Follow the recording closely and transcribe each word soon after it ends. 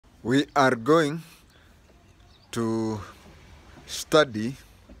We are going to study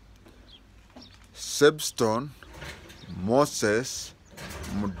Sebstone, Moses,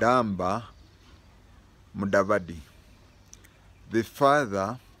 Mudamba, Mudavadi, the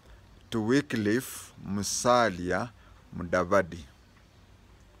father to Wycliffe Musalia Mudavadi.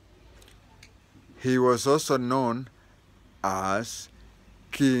 He was also known as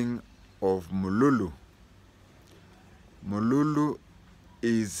King of Mululu. Mululu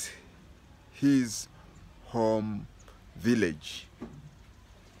is his home village.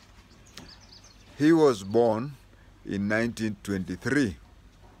 He was born in 1923,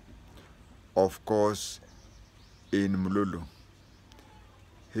 of course, in Mululu.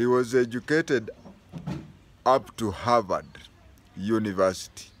 He was educated up to Harvard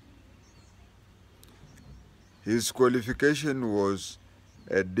University. His qualification was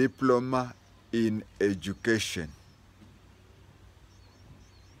a diploma in education.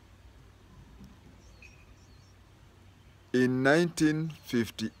 In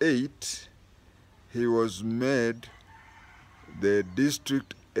 1958, he was made the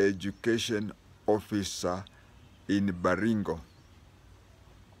district education officer in Baringo.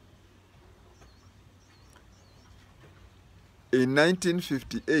 In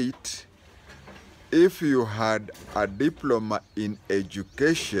 1958, if you had a diploma in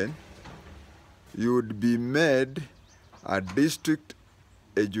education, you would be made a district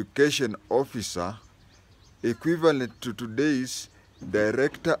education officer, equivalent to today's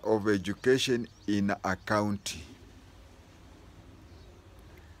Director of Education in a county.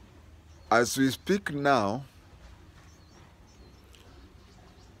 As we speak now,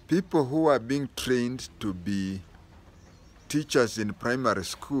 people who are being trained to be teachers in primary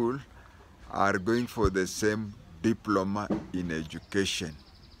school are going for the same diploma in education.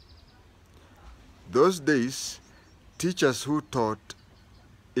 Those days, teachers who taught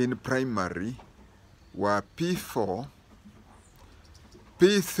in primary were P4,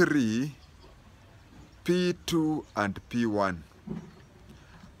 P3, P2, and P1.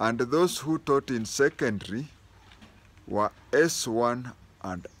 And those who taught in secondary were S1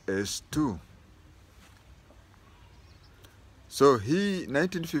 and S2. So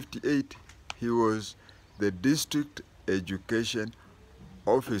 1958, he was the district education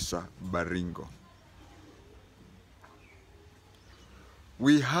officer, Baringo.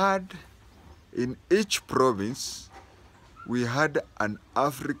 We had, in each province, we had an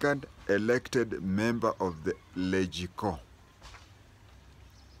African elected member of the Legico.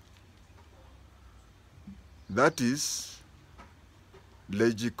 That is,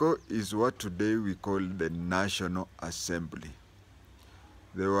 Legico is what today we call the National Assembly.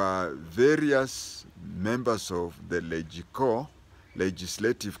 There were various members of the Legico,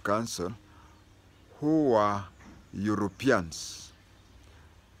 Legislative Council, who were Europeans,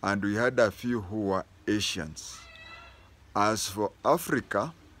 and we had a few who were Asians. As for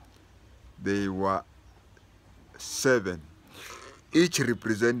Africa, they were 7, each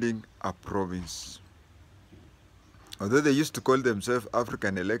representing a province. Although they used to call themselves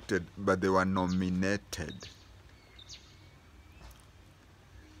African elected, but they were nominated.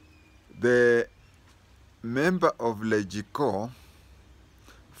 The member of Legico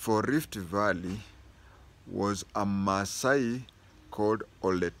for Rift Valley was a Maasai called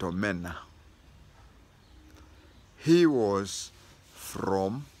Oletomena. He was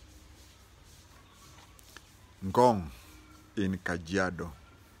from Ngong in Kajiado,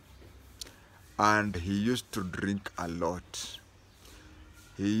 and he used to drink a lot.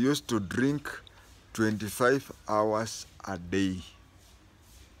 He used to drink 25 hours a day.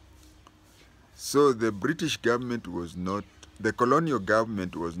 So the British government was not, the colonial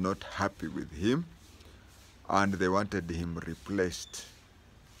government was not happy with him, and they wanted him replaced.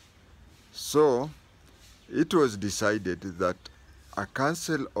 So it was decided that a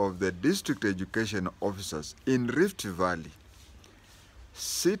council of the district education officers in Rift Valley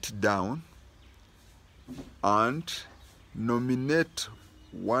sit down and nominate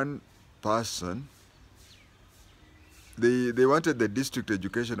one person. They wanted the district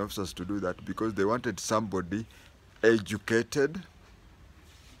education officers to do that because they wanted somebody educated,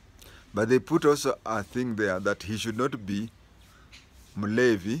 but they put also a thing there that he should not be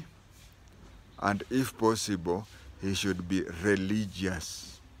Mlevi, and if possible, he should be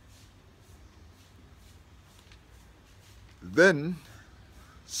religious. Then,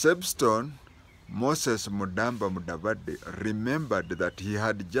 Sebstone, Moses Mudamba Mudavadi, remembered that he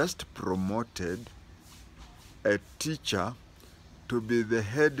had just promoted a teacher to be the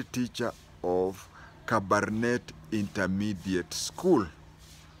head teacher of Cabernet Intermediate School.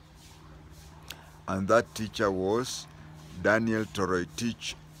 And that teacher was Daniel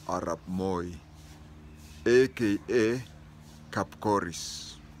Toroitich Arap Moi, aka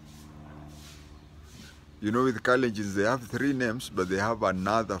Kapkoris. You know, with Kalenjins, they have 3 names, but they have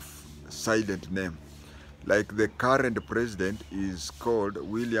another silent name. Like the current president is called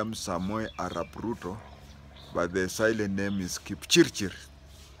William Samoei Arap Ruto, but the silent name is Kipchirchir.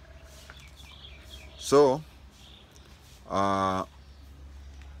 So,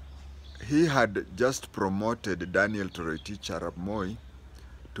 he had just promoted Daniel Toroitich Arap Moi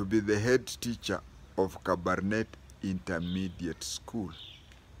to be the head teacher of Kabarnet Intermediate School.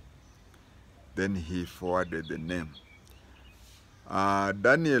 Then he forwarded the name.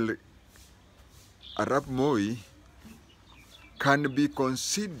 Daniel Arap Moi can be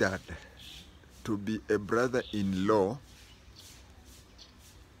considered to be a brother-in-law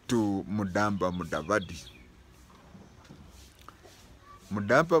to Mudavadi.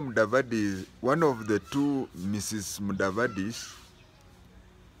 Mudavadi, one of the 2 Mrs. Mudavadis,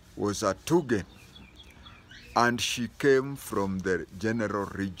 was a Tugen, and she came from the general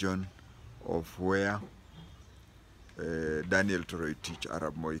region of where Daniel Toroitich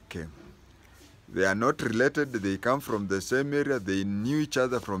Arap Moi came. They are not related. They come from the same area. They knew each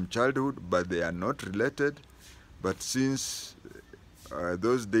other from childhood, but they are not related. But since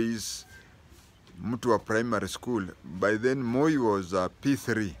those days, Mutua Primary School, by then Moi was a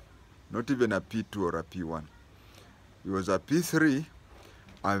P3, not even a P2 or a P1. He was a P3,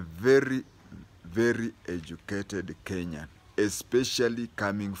 a very, very educated Kenyan, especially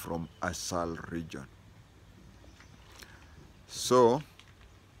coming from Asal region. So,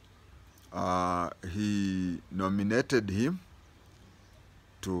 he nominated him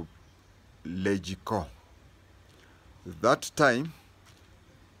to Legico. That time,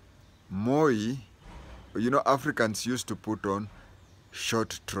 Moi, you know, Africans used to put on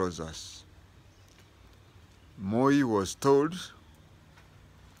short trousers. Moi was told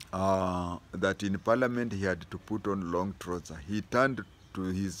that in parliament he had to put on long trousers. He turned to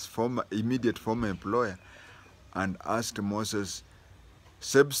his immediate former employer and asked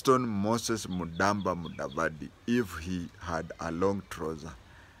Sebstone Moses Mudavadi if he had a long trouser.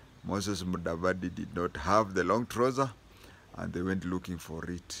 Moses Mudavadi did not have the long trouser, and they went looking for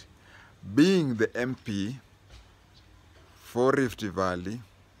it. Being the MP for Rift Valley,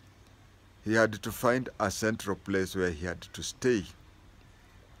 he had to find a central place where he had to stay.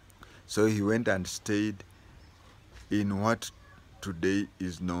 So he went and stayed in what today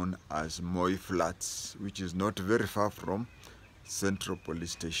is known as Moi Flats, which is not very far from Central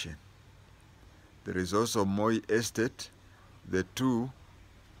Police Station. There is also Moi Estate. The 2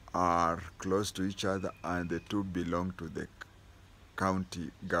 are close to each other, and the 2 belong to the county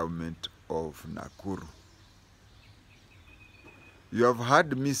government of Nakuru. You have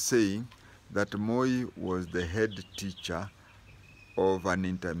heard me saying that Moi was the head teacher of an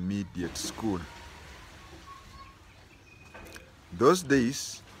intermediate school. Those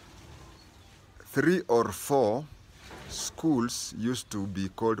days, 3 or 4 schools used to be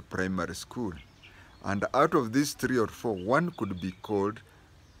called primary school. And out of these 3 or 4, one could be called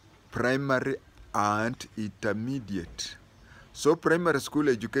primary and intermediate. So primary school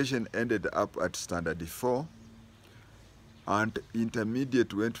education ended up at standard 4, and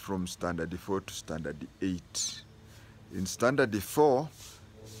intermediate went from standard 4 to standard 8. In standard 4,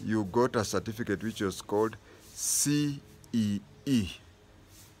 you got a certificate which was called CEE,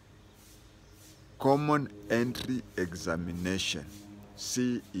 Common Entry Examination,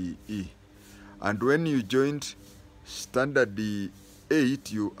 CEE. And when you joined standard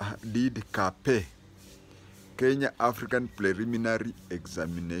 8, you did KAPE, Kenya African Preliminary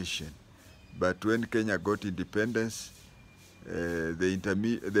Examination. But when Kenya got independence, the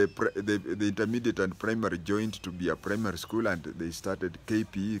intermediate and primary joined to be a primary school, and they started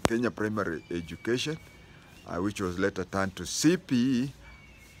KPE, Kenya Primary Education, which was later turned to CPE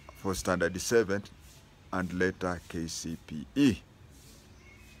for standard 7, and later KCPE.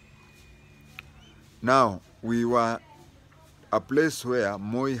 Now, we were a place where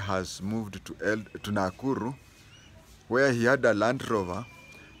Moi has moved to Nakuru, where he had a Land Rover,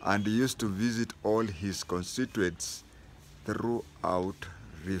 and he used to visit all his constituents throughout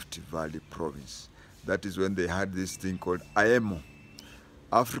Rift Valley province. That is when they had this thing called AEMO,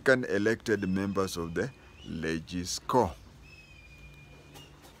 African Elected Members of the Legisco.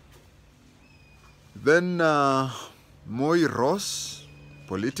 Then Moi rose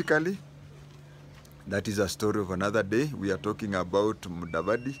politically. That is a story of another day. We are talking about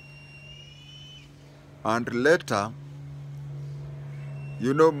Mudavadi. And later,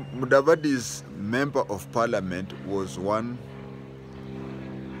 you know, Mudavadi's member of parliament was one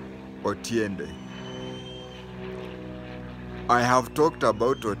Otiende. I have talked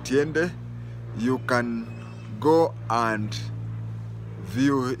about Otiende. You can go and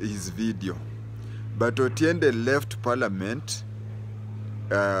view his video. But Otiende left Parliament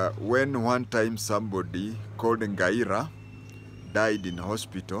when one time somebody called Ngaira died in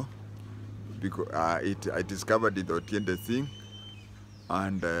hospital, because I discovered the Otiende thing,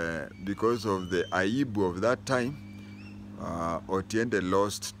 and because of the aibu of that time, Otiende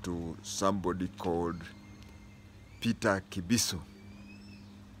lost to somebody called Peter Kibisu.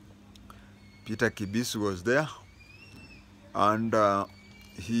 Peter Kibisu was there, and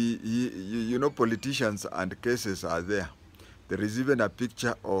you know, politicians and cases are there. There is even a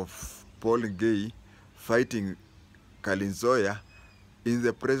picture of Paul Gay fighting Kalinzoya in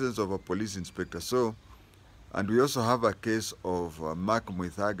the presence of a police inspector. So, and we also have a case of Mark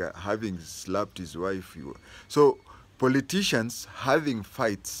Muithaga having slapped his wife. So, politicians having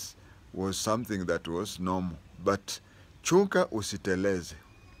fights was something that was normal. But chunka usiteleze.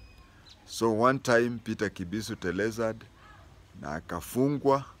 So one time Peter Kibisu telezad na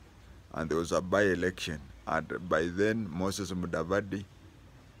akafungwa, and there was a by-election. And by then Moses Mudavadi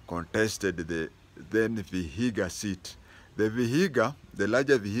contested the then Vihiga seat. The Vihiga, the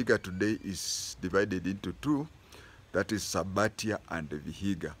larger Vihiga today, is divided into two. That is Sabatia and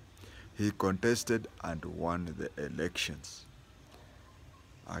Vihiga. He contested and won the elections.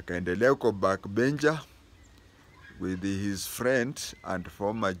 Akaendelea uko backbencher with his friend and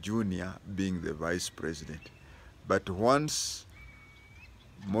former junior being the vice president. But once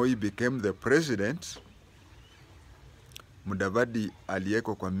Moi became the president, Mudavadi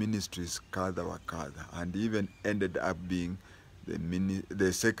alieko kwa ministries kadha wa kadha, and even ended up being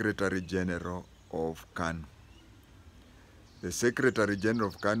the Secretary General of KANU. The Secretary General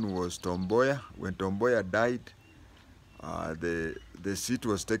of KANU was Tomboya. When Tomboya died, the seat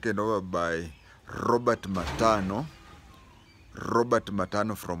was taken over by Robert Matano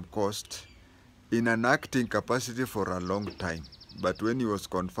from Coast, in an acting capacity for a long time. But when he was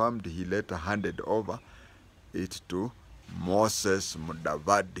confirmed, he later handed over it to Moses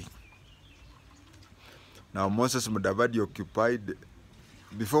Mudavadi. Now Moses Mudavadi occupied,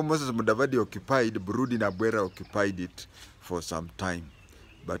 before Moses Mudavadi occupied, Burudi Nabwera occupied it for some time.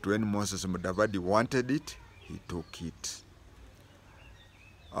 But when Moses Mudavadi wanted it, he took it.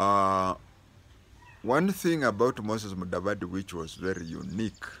 One thing about Moses Mudavadi which was very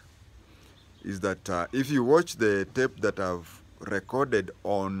unique is that if you watch the tape that I've recorded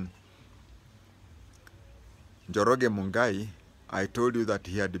on Njoroge Mungai, I told you that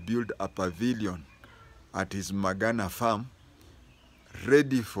he had built a pavilion at his Magana farm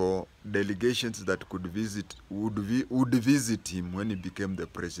ready for delegations that could visit, would visit him when he became the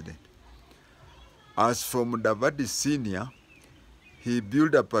president. As for Mudavadi Senior, he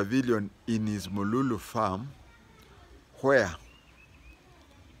built a pavilion in his Mululu farm where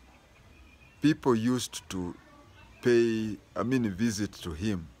people used to visit to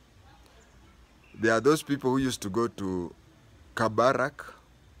him. There are those people who used to go to Kabarak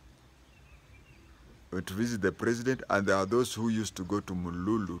to visit the president, and there are those who used to go to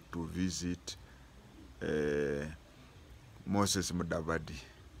Mululu to visit Moses Mudavadi.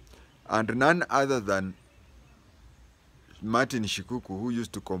 And none other than Martin Shikuku, who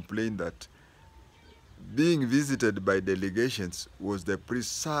used to complain that being visited by delegations was the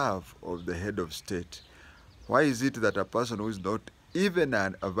preserve of the head of state. Why is it that a person who is not even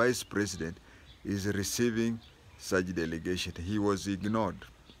a vice president is receiving such delegation? He was ignored.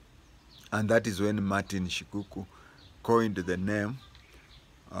 And that is when Martin Shikuku coined the name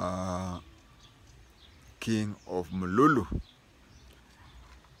King of Mululu.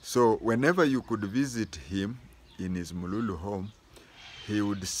 So whenever you could visit him in his Mululu home, he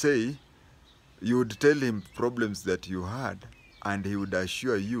would say, you would tell him problems that you had, and he would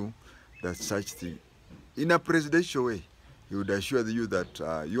assure you that such thing, in a presidential way, he would assure you that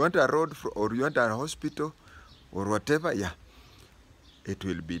you want a road or you want a hospital or whatever, yeah, it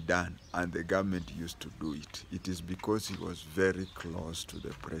will be done. And the government used to do it. It is because he was very close to the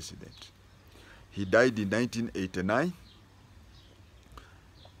president. He died in 1989.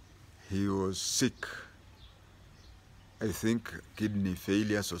 He was sick. I think kidney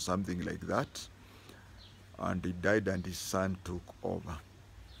failures or something like that. And he died and his son took over.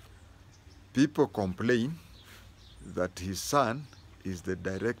 People complain that his son is the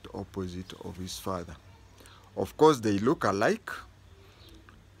direct opposite of his father. Of course, they look alike.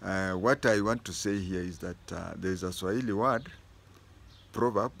 What I want to say here is that there is a Swahili word,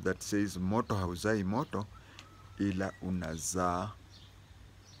 proverb, that says, moto hauzai moto ila unazaa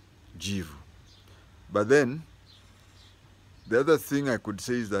jivu. But then, the other thing I could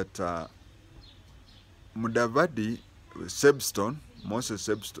say is that Mudavadi Sebstone, Moses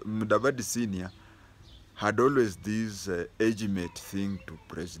Sebstone, Mudavadi Senior, had always this age-mate thing to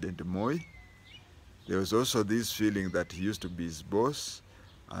President Moi. There was also this feeling that he used to be his boss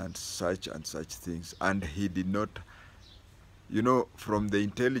and such things. And he did not, you know, from the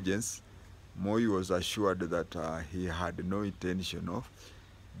intelligence, Moi was assured that he had no intention of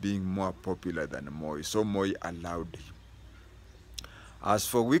being more popular than Moi. So Moi allowed him. As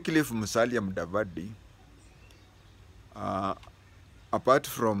for Wycliffe Musalia Mudavadi, apart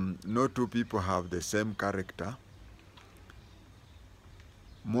from no two people have the same character,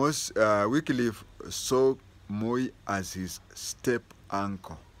 Wycliffe saw Moi as his step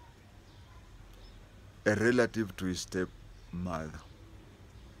uncle, a relative to his stepmother.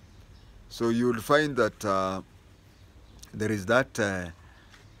 So you'll find that there is that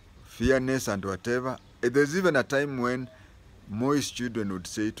fairness and whatever. There's even a time when Moi's children would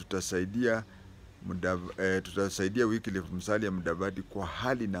say tutasaidia Wycliffe Musalia Mudavadi kwa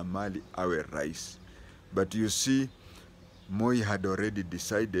hali na mali awe rais. But you see, Moi had already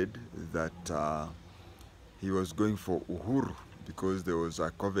decided that he was going for Uhuru because there was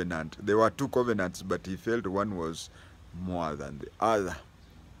a covenant. There were two covenants, but he felt one was more than the other.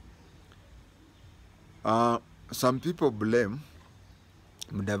 Some people blame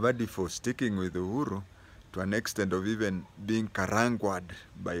Mudavadi for sticking with Uhuru to an extent of even being karangwad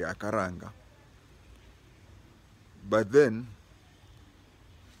by a karanga. But then,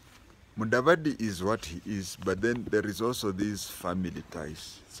 Mudavadi is what he is, but then there is also these family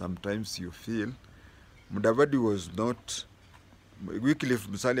ties. Sometimes you feel Mudavadi was not, Wycliffe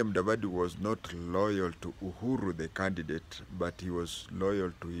Musalia Mudavadi was not loyal to Uhuru, the candidate, but he was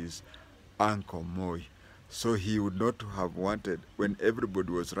loyal to his uncle Moi. So he would not have wanted, when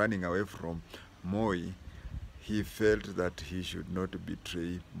everybody was running away from Moi, he felt that he should not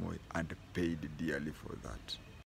betray Moi and paid dearly for that.